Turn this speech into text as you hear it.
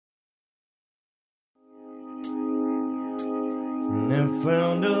and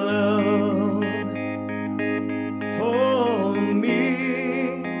found a love for me.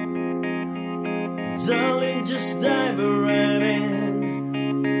 Darling, just dive right in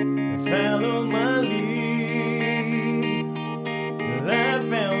and follow my lead. I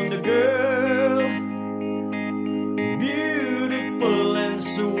found a girl, beautiful and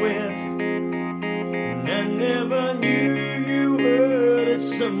sweet, and I never knew you were that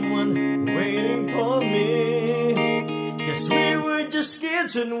someone waiting for me. Guess we were just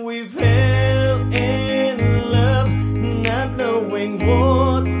kids when we fell in love, not knowing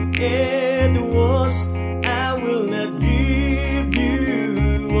what it was. I will not give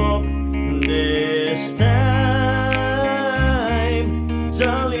you up this time.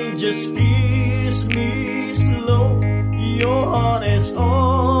 Darling, just kiss me slow. Your heart is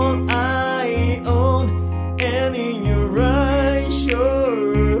all I own, and in your eyes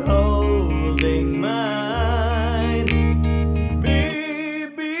you're holding mine.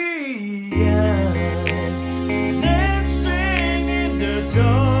 Baby, I'm dancing in the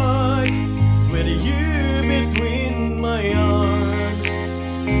dark with you between my arms,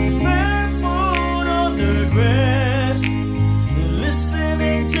 barefoot on the grass,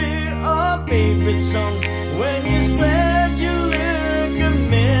 listening to our favorite song. When you said you look a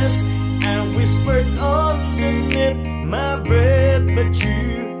mess, I whispered underneath my breath, but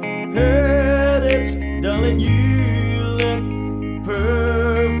you heard it. Darling, you look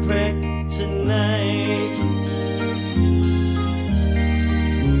perfect tonight.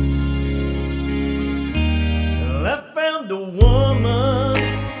 Well, I found a woman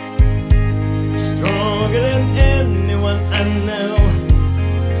stronger than anyone I know.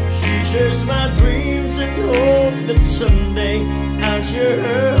 She shares my dreams and hope that someday I'll share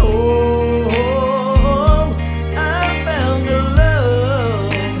her home. I found a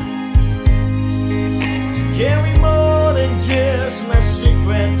love to carry more than just my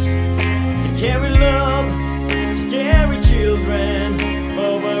secrets, to carry love, to carry children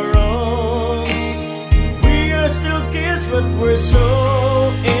of our own. We are still kids, but we're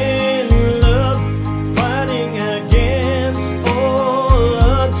so in love, fighting against all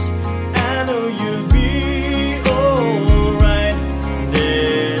odds. I know you'll be alright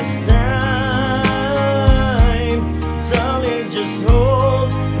this time. Darling, just hold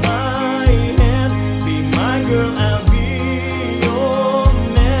my hand, be my girl, I'll be your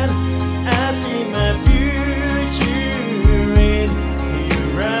man. I see my future in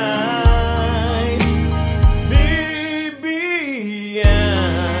your eyes. Baby,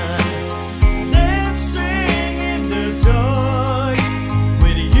 I'm dancing in the dark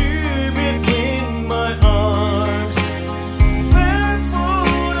with you between my arms,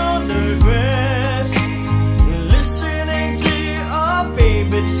 barefoot on the grass, listening to our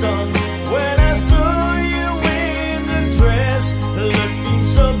favorite song. When I saw you in the dress, looking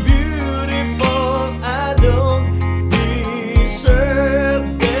so beautiful, I don't deserve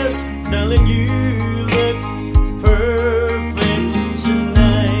this. Darling, you look perfect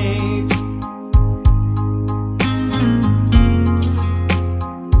tonight.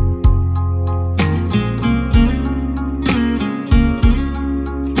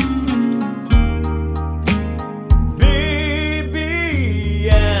 Baby,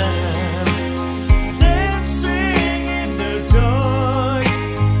 I'm dancing in the dark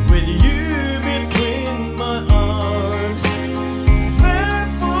with you between my arms,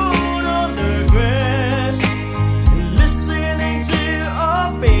 barefoot on the grass, listening to our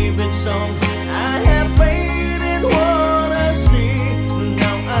favorite song. I have faith in what I see.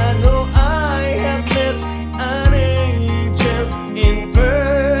 Now I know I have met an angel in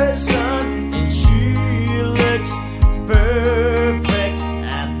person, and she looks perfect.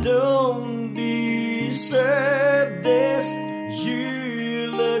 I don't deserve this.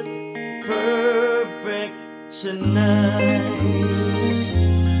 You look perfect tonight.